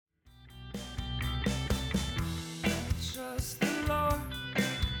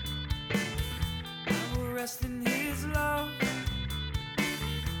rest in his love.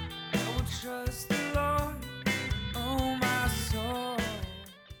 I will trust the Lord, oh my soul.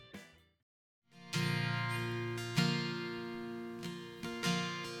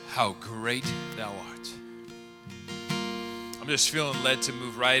 How great thou art. I'm just feeling led to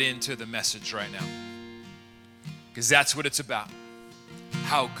move right into the message right now, because that's what it's about.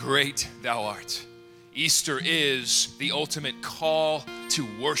 How great thou art. Easter is the ultimate call to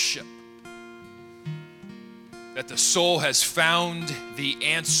worship. That the soul has found the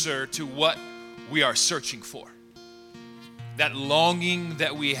answer to what we are searching for. That longing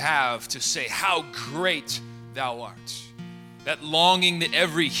that we have to say, how great thou art. That longing that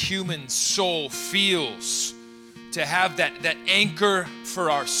every human soul feels, to have that anchor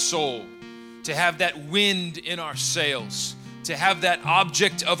for our soul, to have that wind in our sails, to have that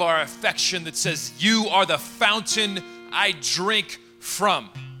object of our affection that says, you are the fountain I drink from.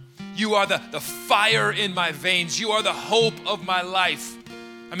 You are the fire in my veins. You are the hope of my life.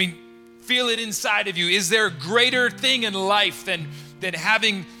 I mean, feel it inside of you. Is there a greater thing in life than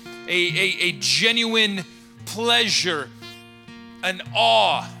having a genuine pleasure, an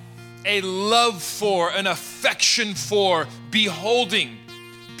awe, a love for, an affection for beholding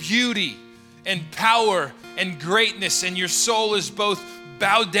beauty and power and greatness, and your soul is both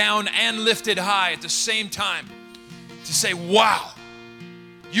bowed down and lifted high at the same time to say, wow,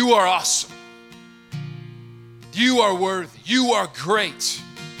 you are awesome. You are worthy. You are great.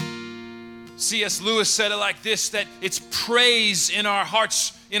 C.S. Lewis said it like this, that it's praise in our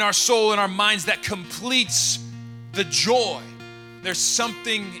hearts, in our soul, in our minds that completes the joy. There's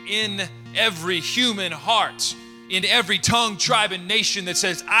something in every human heart, in every tongue, tribe, and nation that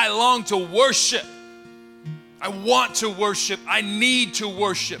says, I long to worship. I want to worship. I need to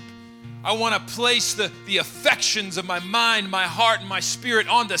worship. I want to place the affections of my mind, my heart, and my spirit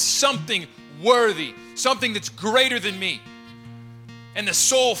onto something worthy, something that's greater than me. And the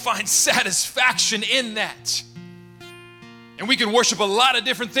soul finds satisfaction in that. And we can worship a lot of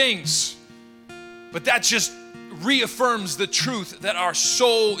different things, but that just reaffirms the truth that our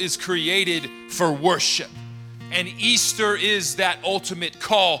soul is created for worship. And Easter is that ultimate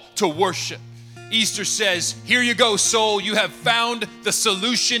call to worship. Easter says, here you go, soul. You have found the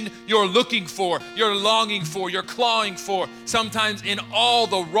solution you're looking for, you're longing for, you're clawing for, sometimes in all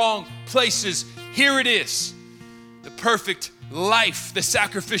the wrong places. Here it is. The perfect life, the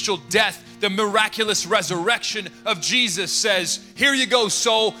sacrificial death, the miraculous resurrection of Jesus says, here you go,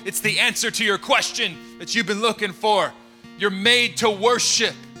 soul. It's the answer to your question that you've been looking for. You're made to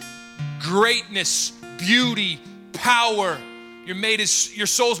worship greatness, beauty, power. Your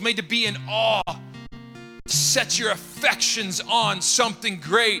soul's made to be in awe. Set your affections on something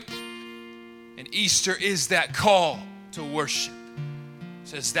great. And Easter is that call to worship. It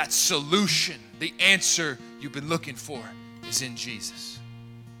says that solution, the answer you've been looking for is in Jesus.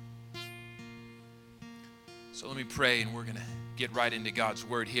 So let me pray, and we're going to get right into God's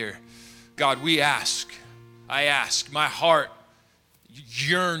word here. God, I ask, my heart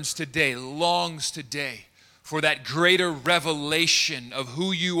yearns today, longs today for that greater revelation of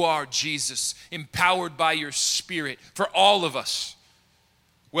who you are, Jesus, empowered by your Spirit for all of us.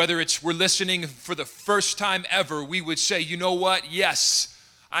 Whether it's we're listening for the first time ever, we would say, you know what? Yes,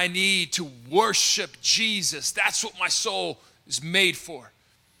 I need to worship Jesus. That's what my soul is made for.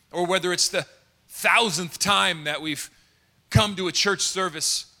 Or whether it's the 1,000th time that we've come to a church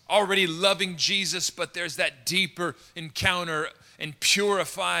service already loving Jesus, but there's that deeper encounter and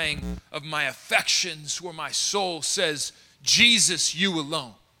purifying of my affections where my soul says, Jesus, you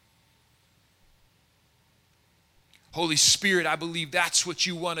alone. Holy Spirit, I believe that's what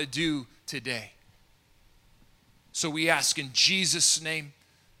you want to do today. So we ask in Jesus' name,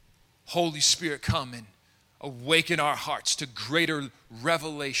 Holy Spirit, come and awaken our hearts to greater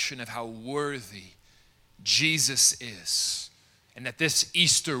revelation of how worthy Jesus is. And that this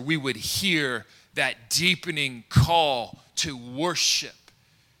Easter we would hear that deepening call to worship.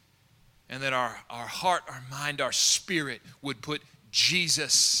 And that our heart, our mind, our spirit would put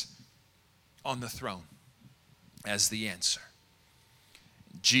Jesus on the throne as the answer.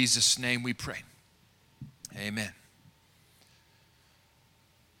 In Jesus' name we pray. Amen.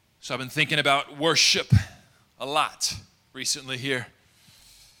 So I've been thinking about worship a lot recently here.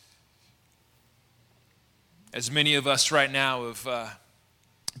 As many of us right now have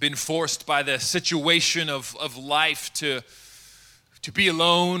been forced by the situation of life to be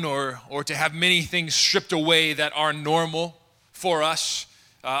alone or to have many things stripped away that are normal for us.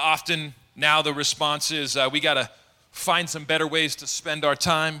 Often now the response is we got to find some better ways to spend our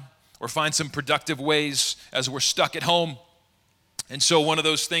time or find some productive ways as we're stuck at home. And so one of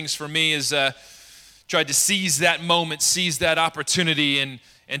those things for me is tried to seize that moment, seize that opportunity, and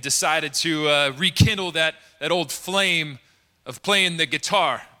decided to rekindle that old flame of playing the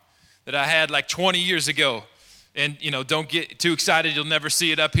guitar that I had like 20 years ago. And, don't get too excited. You'll never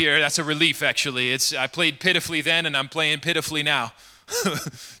see it up here. That's a relief, actually. I played pitifully then, and I'm playing pitifully now.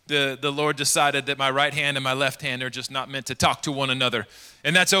 The Lord decided that my right hand and my left hand are just not meant to talk to one another.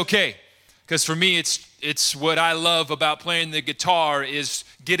 And that's okay, because for me, it's what I love about playing the guitar is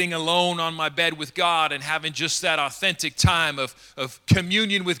getting alone on my bed with God and having just that authentic time of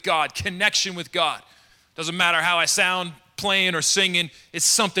communion with God, connection with God. Doesn't matter how I sound playing or singing, it's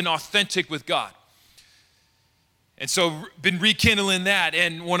something authentic with God. And so been rekindling that,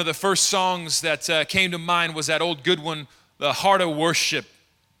 and one of the first songs that came to mind was that old good one, The Heart of Worship.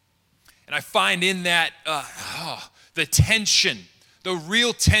 And I find in that the tension, the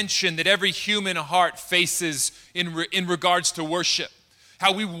real tension that every human heart faces in regards to worship.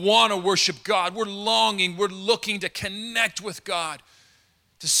 How we want to worship God. We're longing, we're looking to connect with God,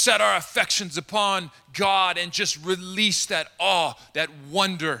 to set our affections upon God and just release that awe, that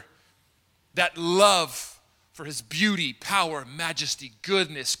wonder, that love for his beauty, power, majesty,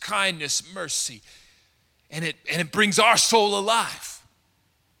 goodness, kindness, mercy. And it brings our soul alive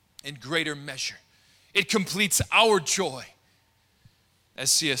in greater measure. It completes our joy,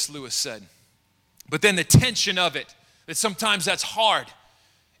 as C.S. Lewis said. But then the tension of it, that sometimes that's hard.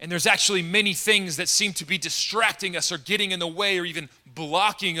 And there's actually many things that seem to be distracting us or getting in the way or even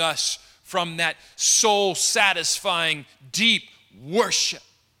blocking us from that soul-satisfying, deep worship.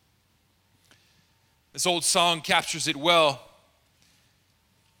 This old song captures it well.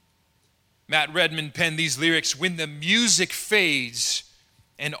 Matt Redman penned these lyrics: when the music fades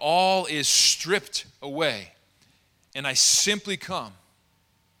and all is stripped away, and I simply come,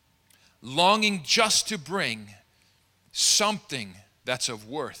 longing just to bring something that's of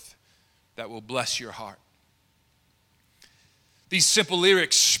worth that will bless your heart. These simple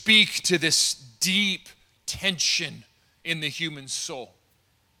lyrics speak to this deep tension in the human soul.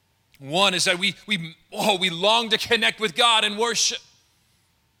 One is that we long to connect with God and worship.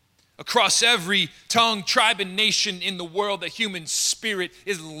 Across every tongue, tribe, and nation in the world, the human spirit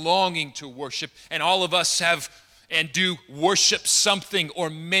is longing to worship. And all of us have and do worship something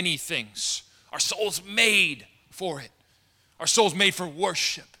or many things. Our soul's made for it. Our soul's made for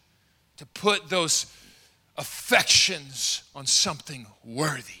worship, to put those affections on something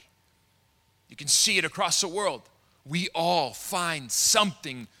worthy. You can see it across the world. We all find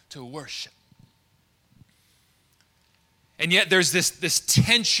something to worship. And yet there's this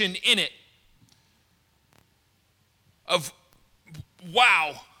tension in it of,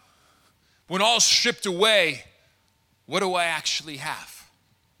 wow, when all's stripped away, what do I actually have?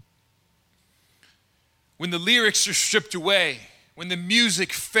 When the lyrics are stripped away, when the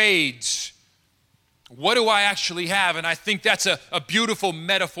music fades, what do I actually have? And I think that's a beautiful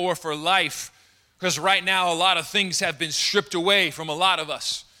metaphor for life, because right now a lot of things have been stripped away from a lot of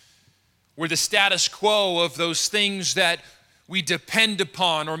us. We're the status quo of those things that we depend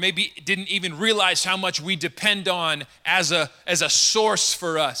upon, or maybe didn't even realize how much we depend on as a source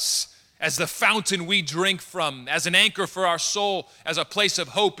for us, as the fountain we drink from, as an anchor for our soul, as a place of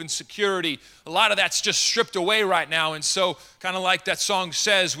hope and security. A lot of that's just stripped away right now. And so, kind of like that song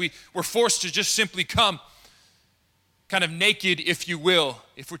says, we're forced to just simply come kind of naked, if you will.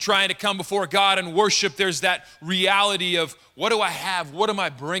 If we're trying to come before God and worship, there's that reality of, what do I have? What am I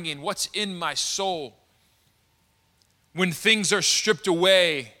bringing? What's in my soul? When things are stripped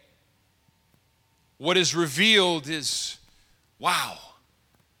away, what is revealed is, wow,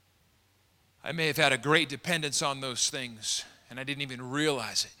 I may have had a great dependence on those things, and I didn't even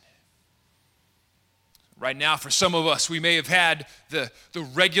realize it. Right now, for some of us, we may have had the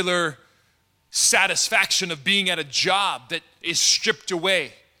regular satisfaction of being at a job that is stripped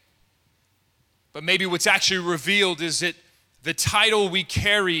away. But maybe what's actually revealed is that the title we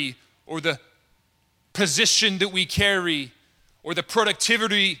carry, or the position that we carry, or the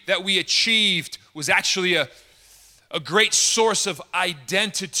productivity that we achieved was actually a great source of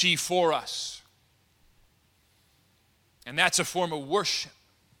identity for us. And that's a form of worship.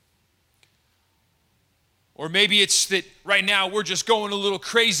 Or maybe it's that right now we're just going a little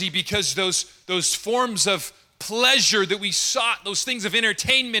crazy because those forms of pleasure that we sought, those things of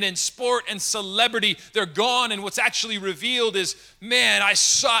entertainment and sport and celebrity, they're gone. And what's actually revealed is, man, I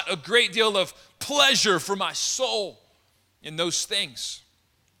sought a great deal of pleasure for my soul in those things.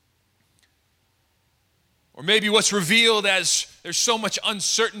 Or maybe what's revealed as there's so much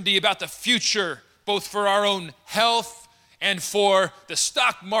uncertainty about the future, both for our own health and for the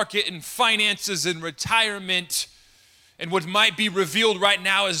stock market and finances and retirement And what might be revealed right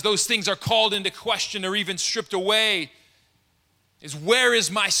now as those things are called into question or even stripped away is, where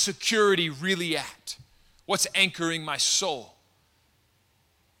is my security really at? What's anchoring my soul?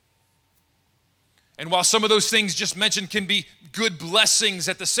 And while some of those things just mentioned can be good blessings,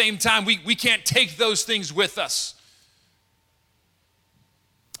 at the same time, we can't take those things with us.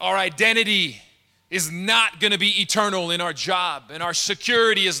 Our identity is not going to be eternal in our job, and our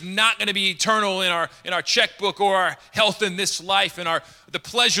security is not going to be eternal in our checkbook or our health in this life, and the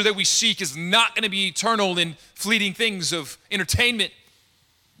pleasure that we seek is not going to be eternal in fleeting things of entertainment.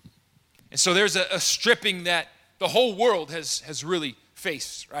 And so there's a stripping that the whole world has really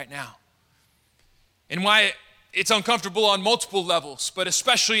faced right now. And why it's uncomfortable on multiple levels, but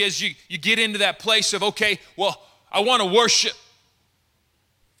especially as you get into that place of, okay, well, I want to worship.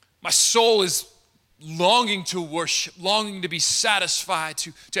 My soul is longing to worship, longing to be satisfied,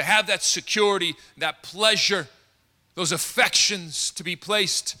 to have that security, that pleasure, those affections to be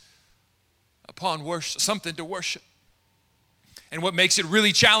placed upon worship, something to worship. And what makes it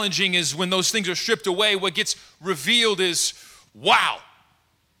really challenging is when those things are stripped away, what gets revealed is, wow,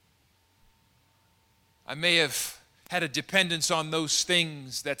 I may have had a dependence on those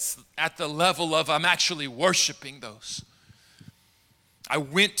things that's at the level of I'm actually worshiping those. I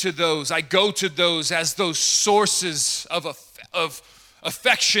went to those, I go to those as those sources of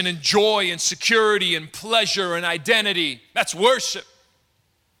affection and joy and security and pleasure and identity. That's worship.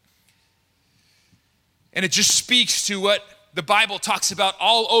 And it just speaks to what the Bible talks about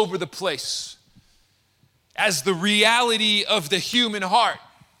all over the place as the reality of the human heart.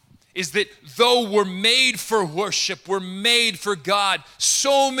 Is that though we're made for worship, we're made for God,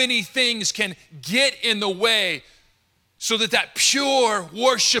 so many things can get in the way so that pure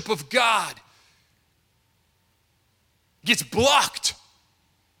worship of God gets blocked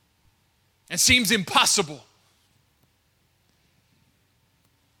and seems impossible.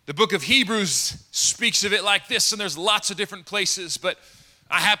 The book of Hebrews speaks of it like this, and there's lots of different places, but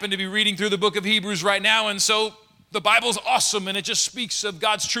I happen to be reading through the book of Hebrews right now, and so the Bible's awesome, and it just speaks of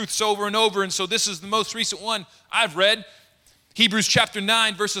God's truths over and over. And so this is the most recent one I've read. Hebrews chapter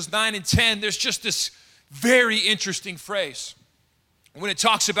 9, verses 9 and 10. There's just this very interesting phrase when it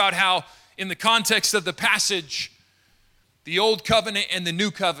talks about how, in the context of the passage, the old covenant and the new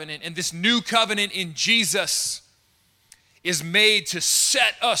covenant, and this new covenant in Jesus is made to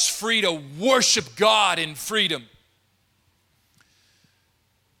set us free to worship God in freedom.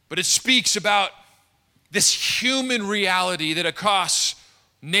 But it speaks about this human reality that across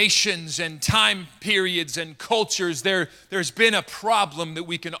nations and time periods and cultures, there's been a problem that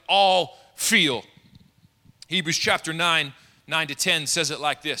we can all feel. Hebrews chapter 9 to 10 says it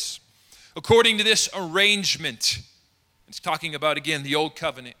like this. According to this arrangement, it's talking about, again, the old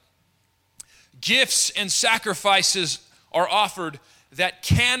covenant, gifts and sacrifices are offered that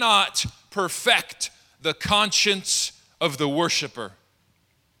cannot perfect the conscience of the worshiper.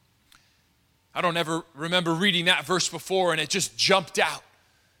 I don't ever remember reading that verse before, and it just jumped out.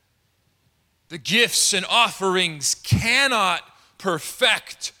 The gifts and offerings cannot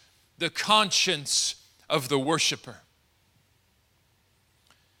perfect the conscience of the worshiper.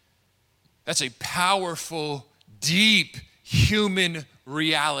 That's a powerful, deep human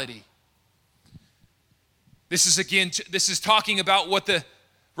reality. This is talking about what the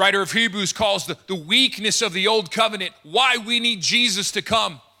writer of Hebrews calls the weakness of the old covenant, why we need Jesus to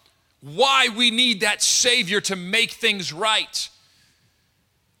come. Why we need that Savior to make things right.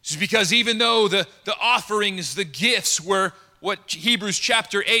 It's because even though the offerings, the gifts were what Hebrews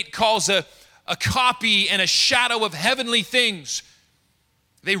chapter 8 calls a copy and a shadow of heavenly things,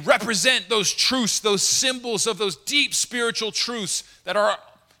 they represent those truths, those symbols of those deep spiritual truths that are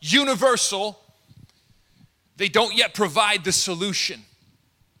universal. They don't yet provide the solution.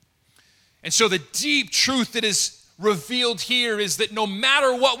 And so the deep truth that is revealed here is that no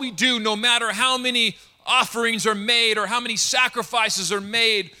matter what we do, no matter how many offerings are made or how many sacrifices are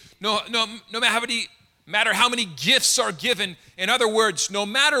made, no matter how many gifts are given, in other words, no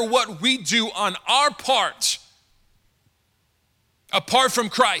matter what we do on our part, apart from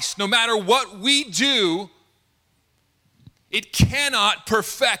Christ, no matter what we do, it cannot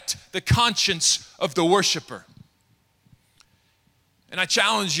perfect the conscience of the worshiper. And I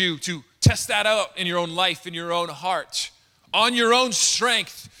challenge you to test that out in your own life, in your own heart. On your own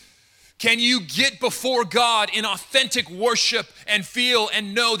strength, can you get before God in authentic worship and feel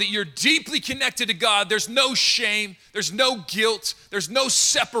and know that you're deeply connected to God? There's no shame, there's no guilt, there's no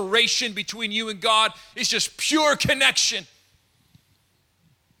separation between you and God. It's just pure connection.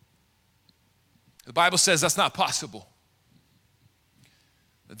 The Bible says that's not possible.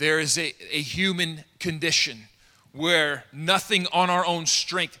 There is a human condition where nothing on our own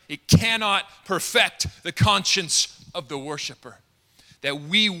strength, it cannot perfect the conscience of the worshiper. That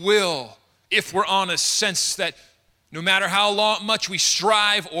we will, if we're honest, sense that no matter how much we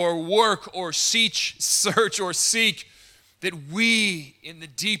strive or work or search or seek, that we, in the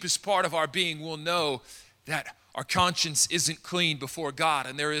deepest part of our being, will know that our conscience isn't clean before God,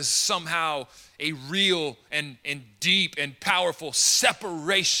 and there is somehow a real and deep and powerful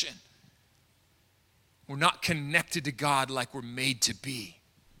separation. We're not connected to God like we're made to be.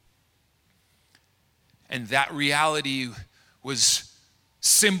 And that reality was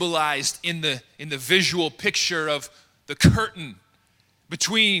symbolized in the visual picture of the curtain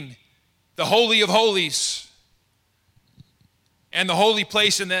between the Holy of Holies and the holy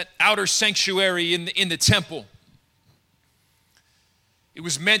place in that outer sanctuary in the temple. It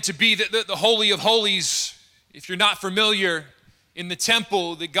was meant to be the Holy of Holies. If you're not familiar, in the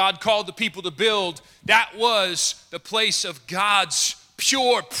temple that God called the people to build, that was the place of God's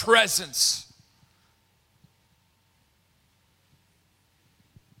pure presence.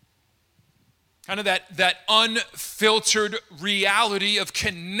 Kind of that unfiltered reality of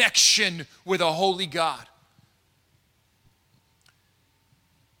connection with a holy God.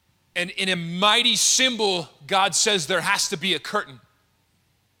 And in a mighty symbol, God says there has to be a curtain.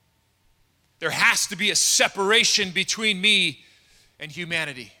 There has to be a separation between me and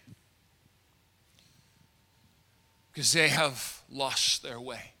humanity. Because they have lost their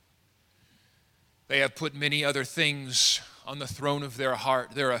way. They have put many other things on the throne of their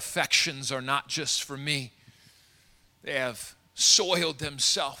heart. Their affections are not just for me. They have soiled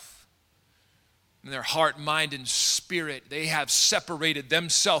themselves. In their heart, mind, and spirit, they have separated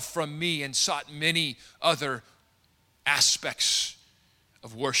themselves from me and sought many other aspects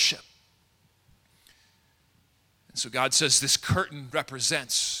of worship. And so God says this curtain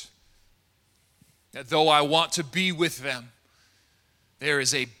represents that though I want to be with them, there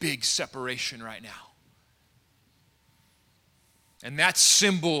is a big separation right now. And that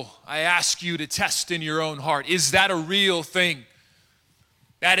symbol, I ask you to test in your own heart. Is that a real thing?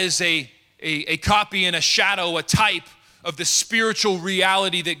 That is a copy and a shadow, a type of the spiritual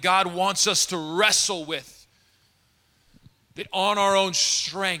reality that God wants us to wrestle with. That on our own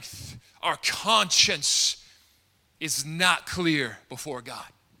strength, our conscience is not clear before God.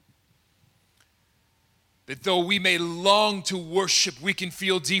 That though we may long to worship, we can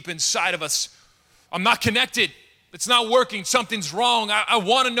feel deep inside of us, I'm not connected. It's not working. Something's wrong. I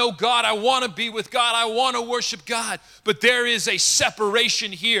want to know God. I want to be with God. I want to worship God. But there is a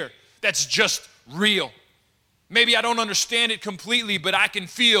separation here that's just real. Maybe I don't understand it completely, but I can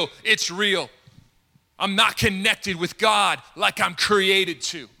feel it's real. I'm not connected with God like I'm created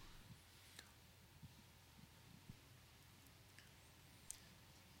to.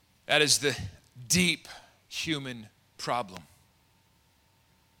 That is the deep human problem.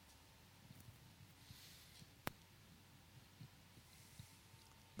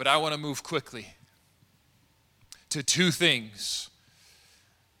 But I want to move quickly to two things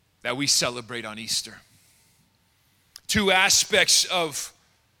that we celebrate on Easter. Two aspects of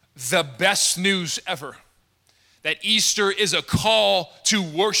the best news ever. That Easter is a call to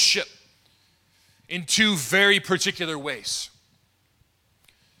worship in two very particular ways.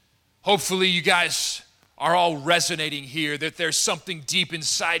 Hopefully you guys are all resonating here, that there's something deep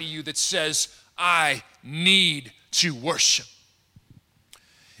inside of you that says, I need to worship.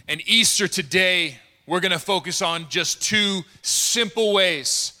 And Easter today, we're going to focus on just two simple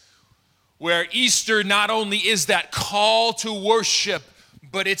ways where Easter not only is that call to worship,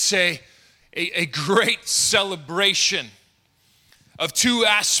 but it's a great celebration of two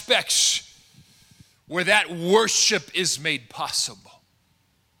aspects where that worship is made possible.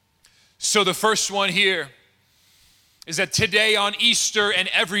 So the first one here is that today on Easter and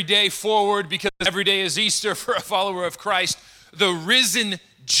every day forward, because every day is Easter for a follower of Christ, the risen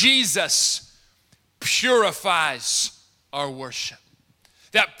Jesus purifies our worship.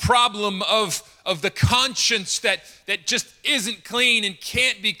 That problem of the conscience that just isn't clean and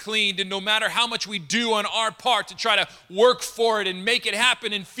can't be cleaned, and no matter how much we do on our part to try to work for it and make it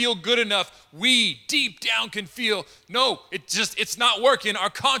happen and feel good enough, we deep down can feel, no, it's not working. Our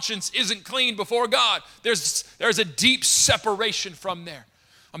conscience isn't clean before God. There's a deep separation from there.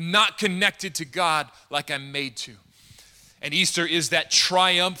 I'm not connected to God like I'm made to. And Easter is that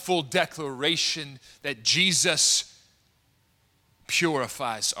triumphal declaration that Jesus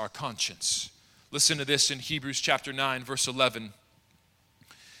purifies our conscience. Listen to this in Hebrews chapter 9, verse 11.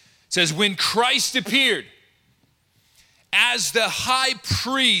 It says, when Christ appeared as the high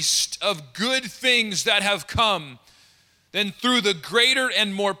priest of good things that have come, then through the greater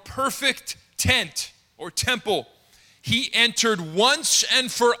and more perfect tent or temple, he entered once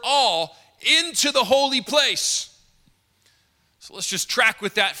and for all into the holy place. So let's just track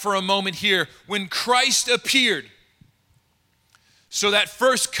with that for a moment here. When Christ appeared, so that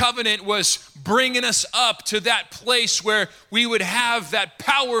first covenant was bringing us up to that place where we would have that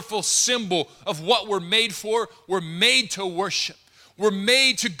powerful symbol of what we're made for. We're made to worship. We're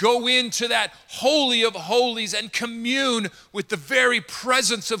made to go into that holy of holies and commune with the very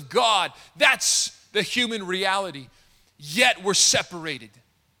presence of God. That's the human reality. Yet we're separated.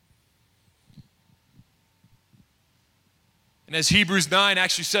 And as Hebrews 9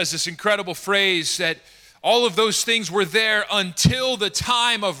 actually says this incredible phrase that all of those things were there until the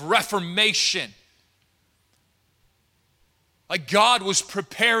time of Reformation. Like God was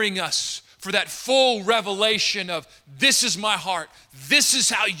preparing us for that full revelation of this is my heart. This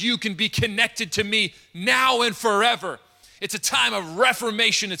is how you can be connected to me now and forever. It's a time of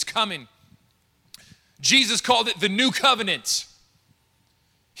reformation that's coming. Jesus called it the new covenant.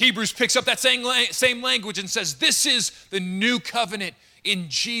 Hebrews picks up that same language and says, this is the new covenant in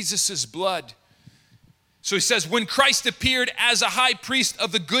Jesus' blood. So he says, when Christ appeared as a high priest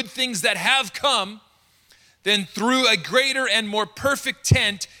of the good things that have come, then through a greater and more perfect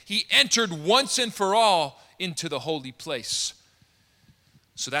tent, he entered once and for all into the holy place.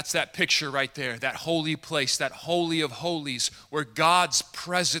 So that's that picture right there, that holy place, that holy of holies, where God's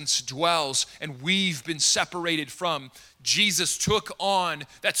presence dwells and we've been separated from. Jesus took on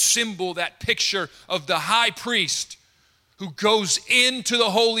that symbol, that picture of the high priest who goes into the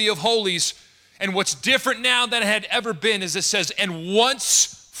holy of holies. And what's different now than it had ever been is it says, and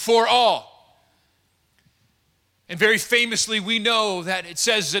once for all. And very famously, we know that it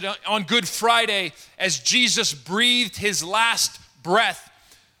says that on Good Friday, as Jesus breathed his last breath,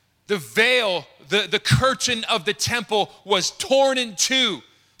 the veil, the curtain of the temple was torn in two,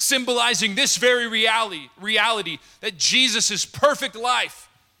 symbolizing this very reality that Jesus' perfect life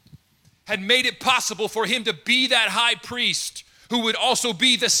had made it possible for him to be that high priest who would also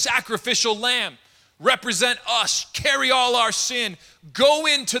be the sacrificial lamb, represent us, carry all our sin, go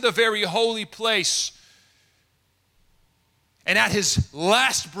into the very holy place. And at his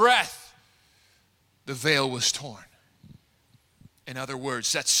last breath, the veil was torn. In other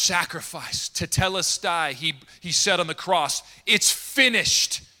words, that sacrifice, tetelestai, he said on the cross, it's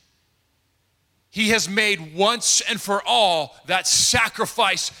finished. He has made once and for all that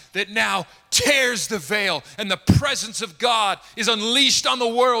sacrifice that now tears the veil, and the presence of God is unleashed on the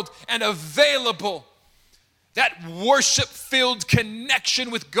world and available. That worship-filled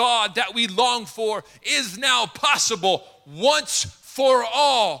connection with God that we long for is now possible once for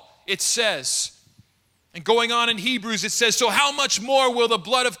all, it says. And going on in Hebrews, it says, so how much more will the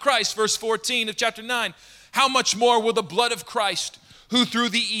blood of Christ, verse 14 of chapter 9, how much more will the blood of Christ, who through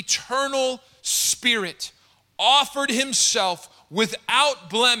the eternal Spirit offered himself without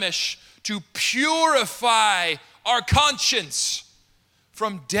blemish to purify our conscience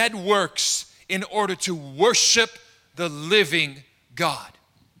from dead works in order to worship the living God.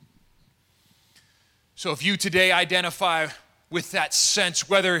 So if you today identify with that sense,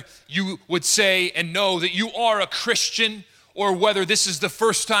 whether you would say and know that you are a Christian, or whether this is the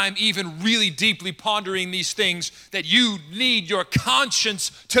first time even really deeply pondering these things, that you need your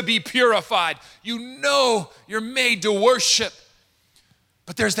conscience to be purified. You know you're made to worship,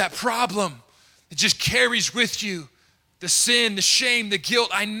 but there's that problem that just carries with you the sin, the shame, the guilt.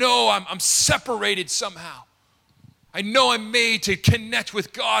 I know I'm separated somehow. I know I'm made to connect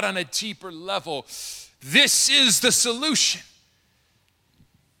with God on a deeper level. This is the solution.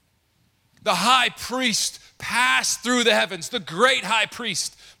 The high priest passed through the heavens. The great high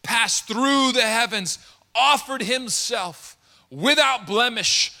priest passed through the heavens, offered himself without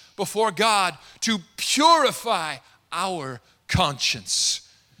blemish before God to purify our conscience,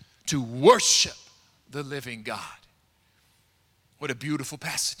 to worship the living God. What a beautiful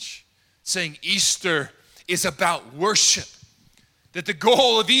passage. Saying Easter is about worship. That the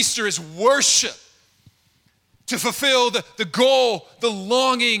goal of Easter is worship. To fulfill the goal, the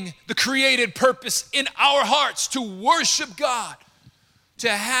longing, the created purpose in our hearts to worship God. To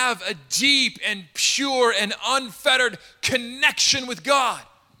have a deep and pure and unfettered connection with God.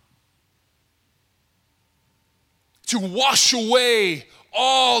 To wash away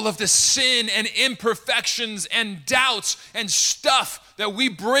all of the sin and imperfections and doubts and stuff that we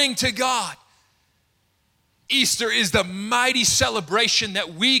bring to God. Easter is the mighty celebration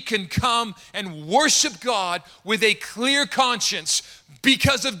that we can come and worship God with a clear conscience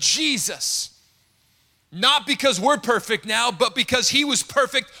because of Jesus. Not because we're perfect now, but because he was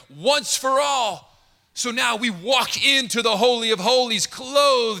perfect once for all. So now we walk into the Holy of Holies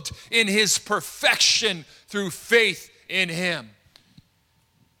clothed in his perfection through faith in him.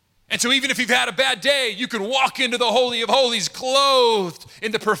 And so even if you've had a bad day, you can walk into the Holy of Holies clothed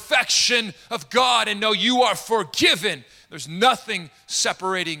in the perfection of God and know you are forgiven. There's nothing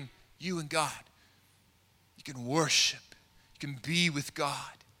separating you and God. You can worship. You can be with God.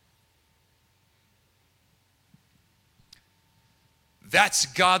 That's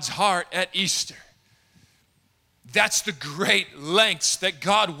God's heart at Easter. That's the great lengths that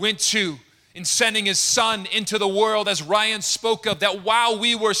God went to in sending his son into the world, as Ryan spoke of, that while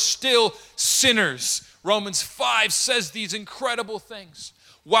we were still sinners, Romans 5 says these incredible things.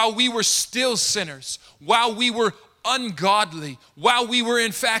 While we were still sinners, while we were ungodly, while we were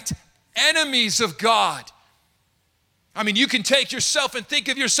in fact enemies of God. I mean, you can take yourself and think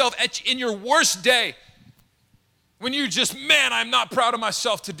of yourself in your worst day, when you're just, man, I'm not proud of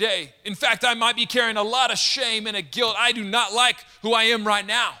myself today. In fact, I might be carrying a lot of shame and a guilt. I do not like who I am right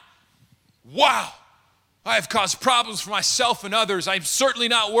now. Wow, I have caused problems for myself and others. I'm certainly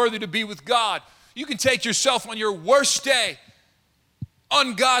not worthy to be with God. You can take yourself on your worst day,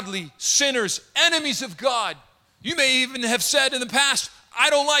 ungodly, sinners, enemies of God. You may even have said in the past,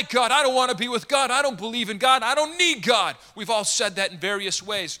 I don't like God. I don't want to be with God. I don't believe in God. I don't need God. We've all said that in various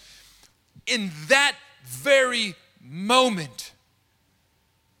ways. In that very moment,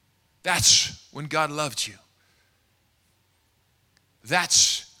 that's when God loved you.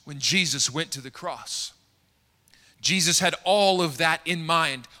 That's when Jesus went to the cross. Jesus had all of that in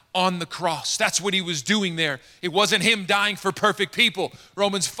mind on the cross. That's what he was doing there. It wasn't him dying for perfect people.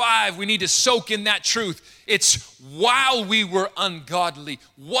 Romans 5, we need to soak in that truth. It's while we were ungodly,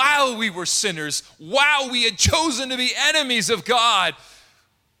 while we were sinners, while we had chosen to be enemies of God,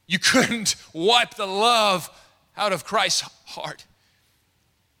 you couldn't wipe the love out of Christ's heart.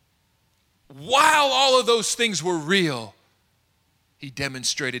 While all of those things were real, he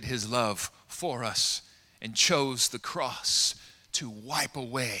demonstrated his love for us and chose the cross to wipe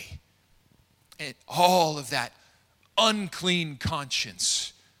away all of that unclean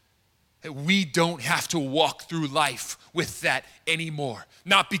conscience, that we don't have to walk through life with that anymore.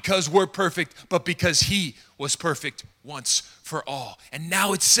 Not because we're perfect, but because he was perfect once for all. And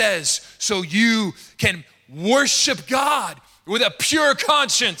now it says, so you can worship God with a pure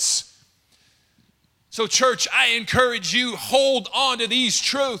conscience. So church, I encourage you, hold on to these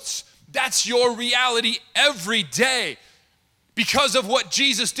truths. That's your reality every day. Because of what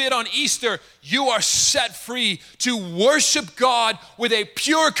Jesus did on Easter, you are set free to worship God with a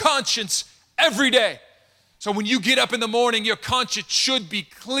pure conscience every day. So when you get up in the morning, your conscience should be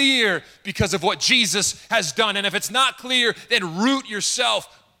clear because of what Jesus has done. And if it's not clear, then root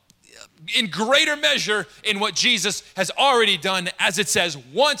yourself in greater measure in what Jesus has already done, as it says,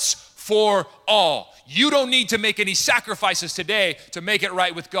 once for all. You don't need to make any sacrifices today to make it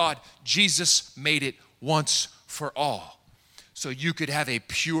right with God. Jesus made it once for all, so you could have a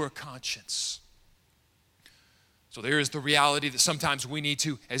pure conscience. So there is the reality that sometimes we need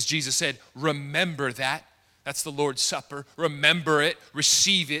to, as Jesus said, remember that. That's the Lord's Supper. Remember it,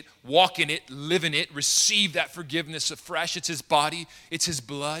 receive it, walk in it, live in it, receive that forgiveness afresh. It's his body, it's his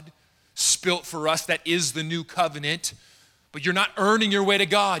blood spilt for us. That is the new covenant. But you're not earning your way to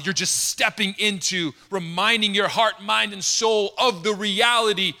God. You're just stepping into, reminding your heart, mind, and soul of the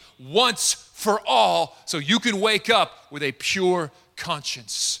reality once for all, so you can wake up with a pure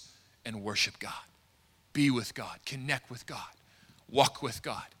conscience and worship God. Be with God, connect with God, walk with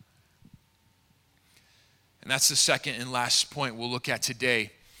God. And that's the second and last point we'll look at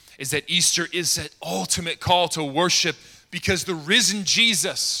today, is that Easter is that ultimate call to worship, because the risen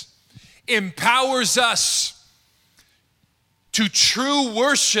Jesus empowers us to true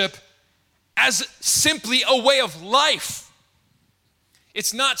worship as simply a way of life.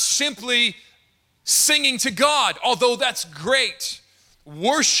 It's not simply singing to God, although that's great.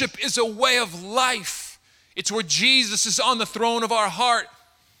 Worship is a way of life. It's where Jesus is on the throne of our heart.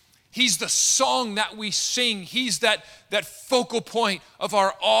 He's the song that we sing. He's that focal point of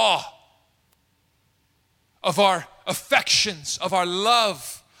our awe, of our affections, of our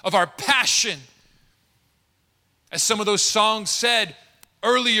love, of our passion. As some of those songs said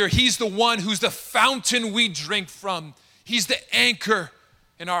earlier, he's the one who's the fountain we drink from. He's the anchor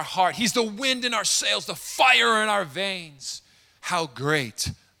in our heart. He's the wind in our sails, the fire in our veins. How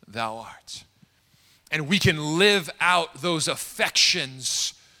great thou art. And we can live out those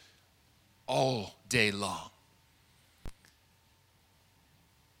affections all day long.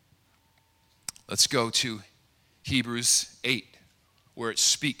 Let's go to Hebrews 8, where it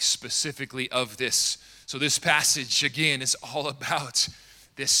speaks specifically of this. So this passage, again, is all about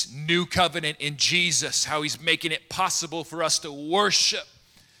this new covenant in Jesus, how he's making it possible for us to worship.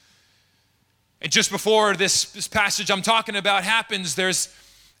 And just before this passage I'm talking about happens, there's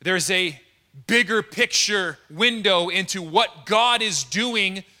a bigger picture window into what God is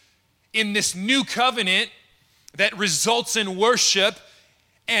doing in this new covenant that results in worship.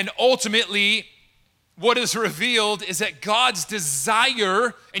 And ultimately, what is revealed is that God's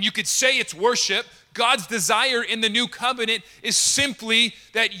desire, and you could say it's worship, God's desire in the new covenant is simply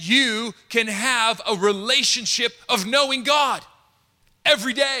that you can have a relationship of knowing God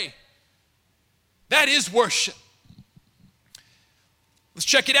every day. That is worship. Let's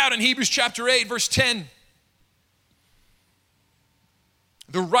check it out in Hebrews chapter 8, verse 10.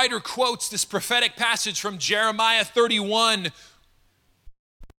 The writer quotes this prophetic passage from Jeremiah 31,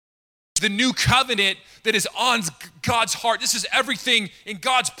 the new covenant that is on God's heart. This is everything in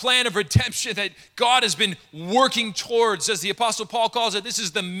God's plan of redemption that God has been working towards. As the Apostle Paul calls it, this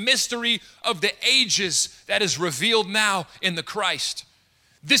is the mystery of the ages that is revealed now in the Christ.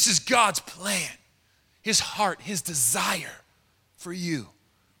 This is God's plan, his heart, his desire for you.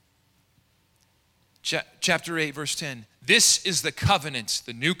 Chapter 8, verse 10. This is the covenant,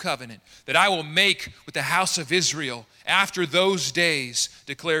 the new covenant, that I will make with the house of Israel after those days,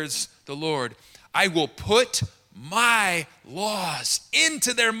 declares the Lord. I will put my laws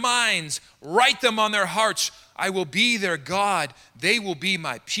into their minds, write them on their hearts. I will be their God. They will be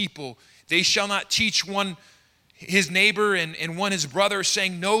my people. They shall not teach one his neighbor and one his brother,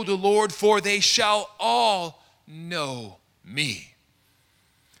 saying, know the Lord, for they shall all know me,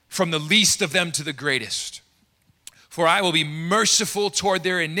 from the least of them to the greatest. For I will be merciful toward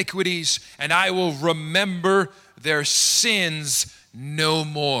their iniquities, and I will remember their sins no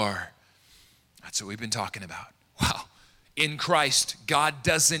more. That's what we've been talking about. Wow. In Christ, God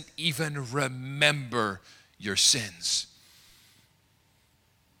doesn't even remember your sins.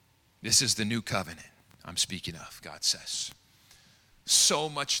 This is the new covenant I'm speaking of, God says. So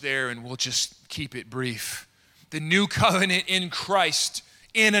much there, and we'll just keep it brief. The new covenant in Christ,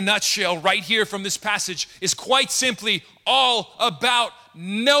 in a nutshell, right here from this passage, is quite simply all about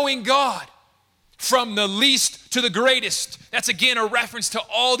knowing God from the least to the greatest. That's again a reference to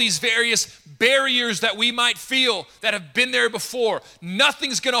all these various barriers that we might feel that have been there before.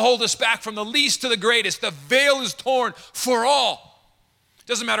 Nothing's going to hold us back from the least to the greatest. The veil is torn for all.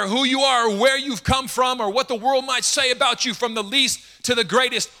 Doesn't matter who you are or where you've come from or what the world might say about you, from the least to the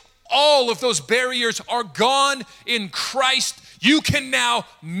greatest. All of those barriers are gone in Christ. You can now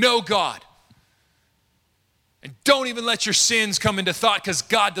know God. And don't even let your sins come into thought, because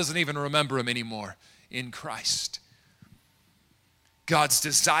God doesn't even remember them anymore in Christ. God's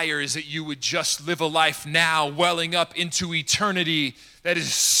desire is that you would just live a life now welling up into eternity that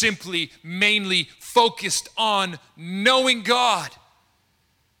is simply, mainly focused on knowing God.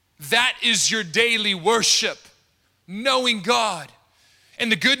 That is your daily worship, knowing God.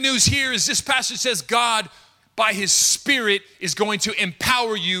 And the good news here is this passage says God, by his Spirit, is going to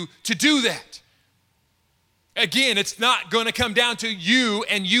empower you to do that. Again, it's not going to come down to you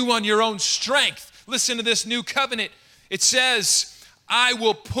and you on your own strength. Listen to this new covenant. It says, I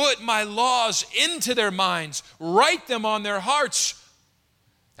will put my laws into their minds, write them on their hearts.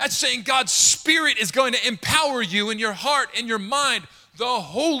 That's saying God's Spirit is going to empower you in your heart and your mind. The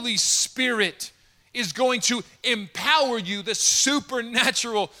Holy Spirit is going to empower you. The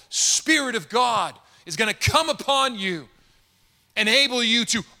supernatural Spirit of God is going to come upon you, enable you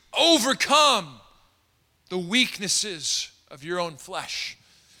to overcome the weaknesses of your own flesh,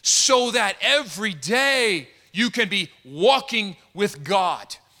 so that every day you can be walking with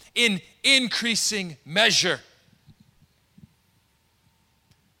God in increasing measure.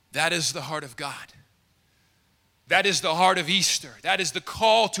 That is the heart of God. That is the heart of Easter. That is the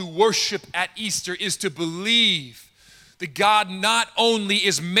call to worship at Easter, is to believe that God not only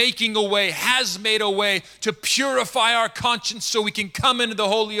is making a way, has made a way to purify our conscience so we can come into the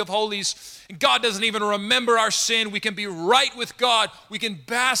Holy of Holies. And God doesn't even remember our sin. We can be right with God. We can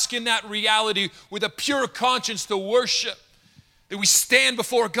bask in that reality with a pure conscience to worship. That we stand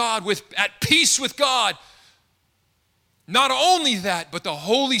before God at peace with God. Not only that, but the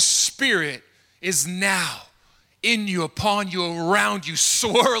Holy Spirit is now in you, upon you, around you,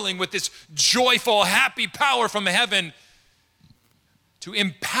 swirling with this joyful, happy power from heaven to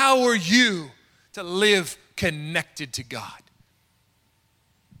empower you to live connected to God.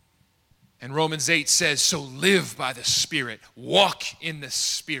 And Romans 8 says, so live by the Spirit, walk in the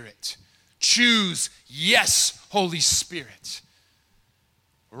Spirit, choose, yes, Holy Spirit.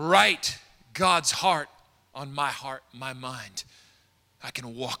 Write God's heart on my heart, my mind. I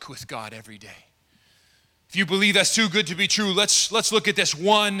can walk with God every day. If you believe that's too good to be true, let's look at this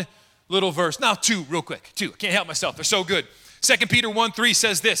one little verse. Now two, real quick. Two. I can't help myself. They're so good. 2 Peter 1:3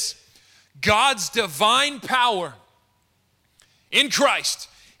 says this. God's divine power in Christ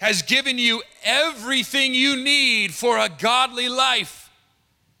has given you everything you need for a godly life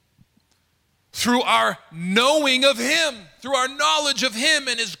through our knowing of Him, through our knowledge of Him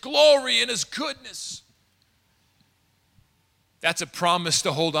and His glory and His goodness. That's a promise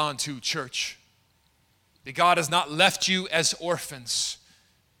to hold on to, church. That God has not left you as orphans.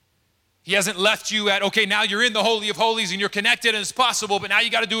 He hasn't left you at, okay, now you're in the Holy of Holies and you're connected and it's possible, but now you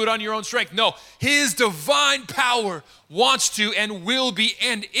got to do it on your own strength. No, His divine power wants to and will be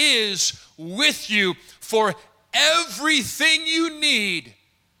and is with you for everything you need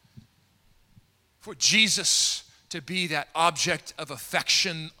for Jesus to be that object of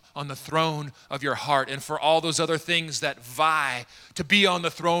affection on the throne of your heart, and for all those other things that vie to be on the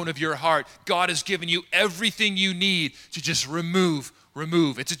throne of your heart. God has given you everything you need to just remove.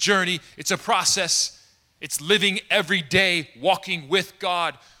 It's a journey, it's a process. It's living every day, walking with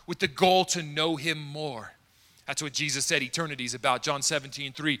God with the goal to know Him more. That's what Jesus said eternity is about. John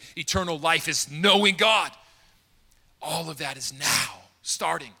 17:3. Eternal life is knowing God. All of that is now,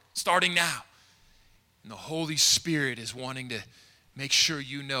 starting now. And the Holy Spirit is wanting to make sure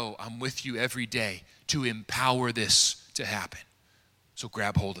you know I'm with you every day to empower this to happen. So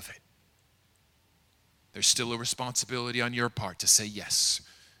grab hold of it. There's still a responsibility on your part to say yes.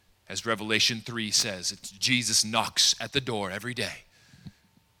 As Revelation 3 says, Jesus knocks at the door every day.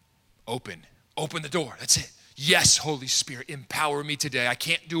 Open the door, that's it. Yes, Holy Spirit, empower me today. I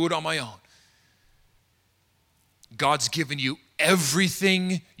can't do it on my own. God's given you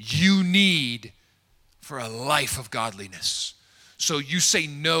everything you need for a life of godliness. So you say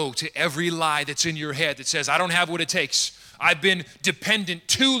no to every lie that's in your head that says, I don't have what it takes. I've been dependent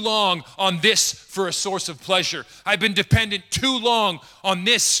too long on this for a source of pleasure. I've been dependent too long on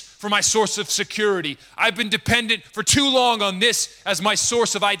this for my source of security. I've been dependent for too long on this as my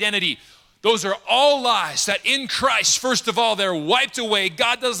source of identity. Those are all lies that in Christ, first of all, they're wiped away.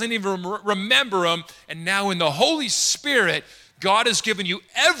 God doesn't even remember them. And now in the Holy Spirit, God has given you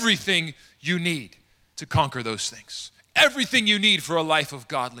everything you need to conquer those things. Everything you need for a life of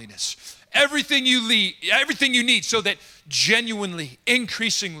godliness. Everything you need so that genuinely,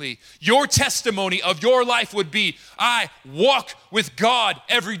 increasingly, your testimony of your life would be, I walk with God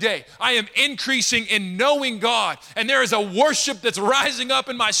every day. I am increasing in knowing God. And there is a worship that's rising up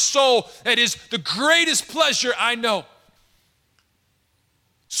in my soul that is the greatest pleasure I know.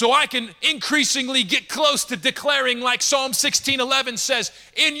 So I can increasingly get close to declaring, like Psalm 16:11 says,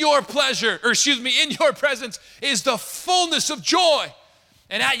 in your presence is the fullness of joy,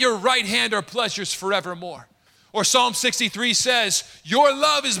 and at your right hand are pleasures forevermore. Or Psalm 63 says, your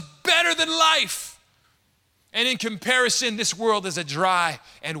love is better than life. And in comparison, this world is a dry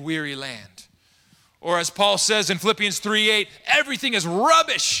and weary land. Or as Paul says in Philippians 3:8, everything is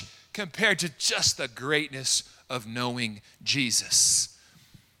rubbish compared to just the greatness of knowing Jesus.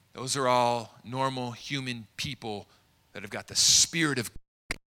 Those are all normal human people that have got the Spirit of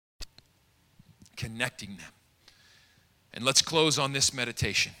God connecting them. And let's close on this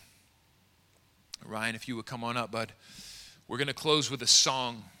meditation. Ryan, if you would come on up, bud. We're going to close with a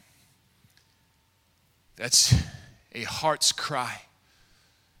song that's a heart's cry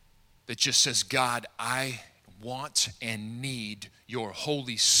that just says, God, I want and need your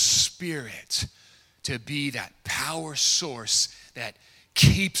Holy Spirit to be that power source that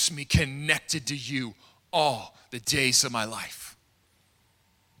keeps me connected to you all the days of my life.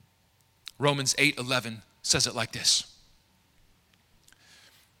 Romans 8:11 says it like this.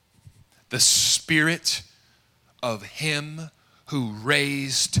 The Spirit of Him who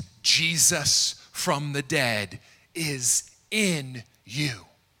raised Jesus from the dead is in you.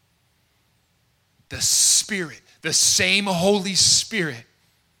 The Spirit, the same Holy Spirit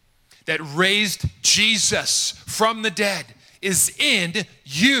that raised Jesus from the dead is in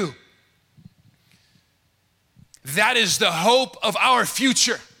you. That is the hope of our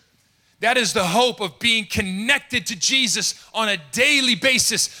future. That is the hope of being connected to Jesus on a daily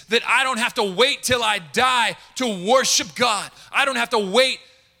basis, that I don't have to wait till I die to worship God. I don't have to wait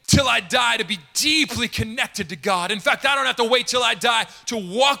till I die to be deeply connected to God. In fact, I don't have to wait till I die to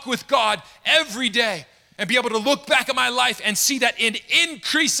walk with God every day and be able to look back at my life and see that in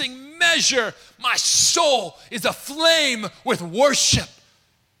increasing measure, my soul is aflame with worship.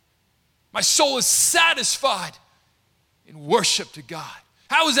 My soul is satisfied in worship to God.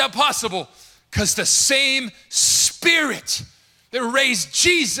 How is that possible? Because the same Spirit that raised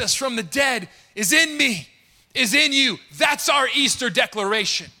Jesus from the dead is in me, is in you. That's our Easter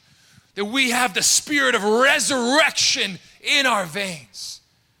declaration, that we have the Spirit of resurrection in our veins.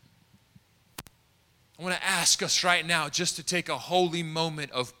 I want to ask us right now just to take a holy moment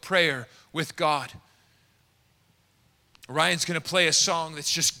of prayer with God. Ryan's going to play a song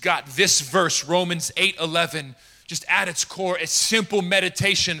that's just got this verse, Romans 8:11, just at its core, a simple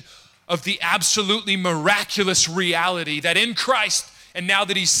meditation of the absolutely miraculous reality that in Christ, and now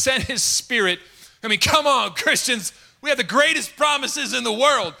that he's sent his Spirit, I mean, come on, Christians, we have the greatest promises in the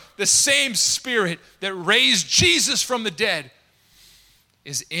world. The same Spirit that raised Jesus from the dead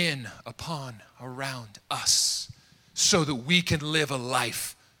is in, upon, around us so that we can live a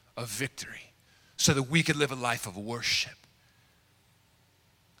life of victory, so that we can live a life of worship.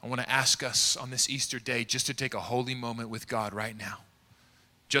 I want to ask us on this Easter day just to take a holy moment with God right now.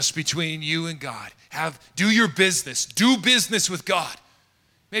 Just between you and God. Do your business. Do business with God.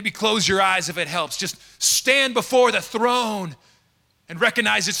 Maybe close your eyes if it helps. Just stand before the throne and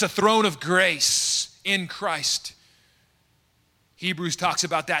recognize it's a throne of grace in Christ. Hebrews talks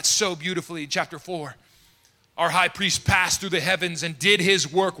about that so beautifully in chapter 4. Our high priest passed through the heavens and did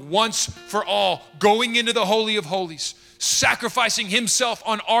his work once for all, going into the Holy of Holies, sacrificing himself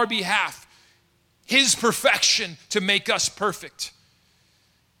on our behalf, his perfection to make us perfect.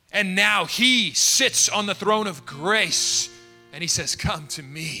 And now he sits on the throne of grace and he says, come to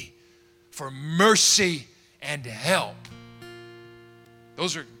me for mercy and help.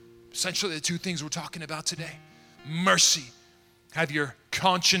 Those are essentially the two things we're talking about today. Mercy. Have your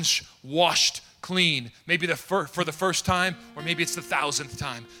conscience washed clean. Maybe for the first time, or maybe it's the 1,000th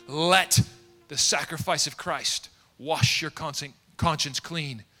time. Let the sacrifice of Christ wash your conscience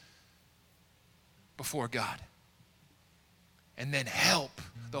clean before God. And then help.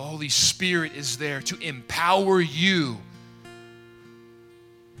 The Holy Spirit is there to empower you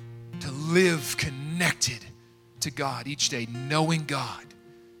to live connected to God each day, knowing God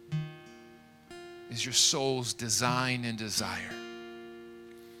is your soul's design and desire.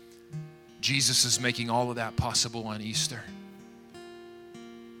 Jesus is making all of that possible on Easter.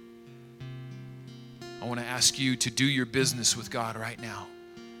 I want to ask you to do your business with God right now.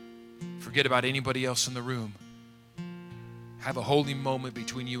 Forget about anybody else in the room. Have a holy moment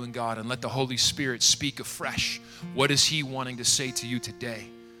between you and God and let the Holy Spirit speak afresh. What is he wanting to say to you today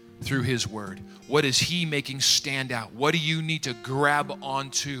through his word? What is he making stand out? What do you need to grab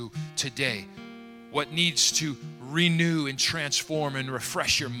onto today? What needs to renew and transform and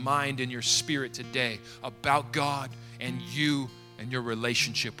refresh your mind and your spirit today about God and you and your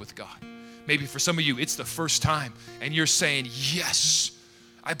relationship with God? Maybe for some of you, it's the first time and you're saying, yes,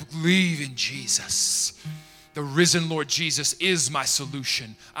 I believe in Jesus. The risen Lord Jesus is my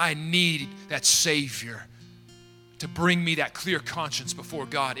solution. I need that Savior to bring me that clear conscience before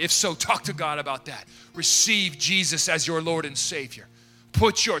God. If so, talk to God about that. Receive Jesus as your Lord and Savior.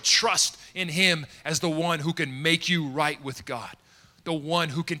 Put your trust in him as the one who can make you right with God, the one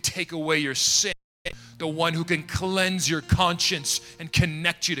who can take away your sin, the one who can cleanse your conscience and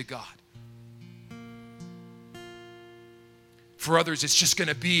connect you to God. For others, it's just going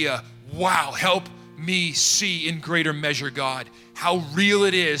to be a, wow, help me see in greater measure, God, how real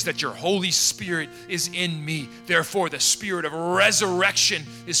it is that your Holy Spirit is in me. Therefore, the Spirit of resurrection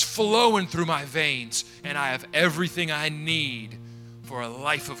is flowing through my veins, and I have everything I need for a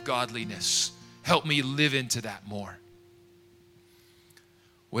life of godliness. Help me live into that more.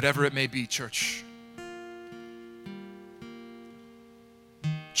 Whatever it may be, church,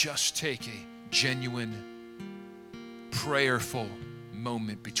 just take a genuine, prayerful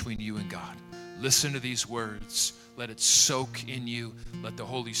moment between you and God. Listen to these words. Let it soak in you. Let the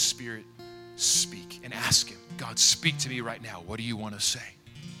Holy Spirit speak and ask him, God, speak to me right now. What do you want to say?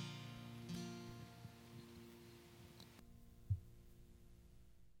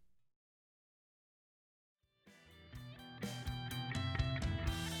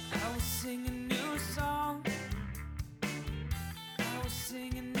 I will sing a new song. I will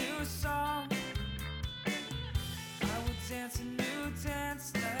sing a new song. I will dance a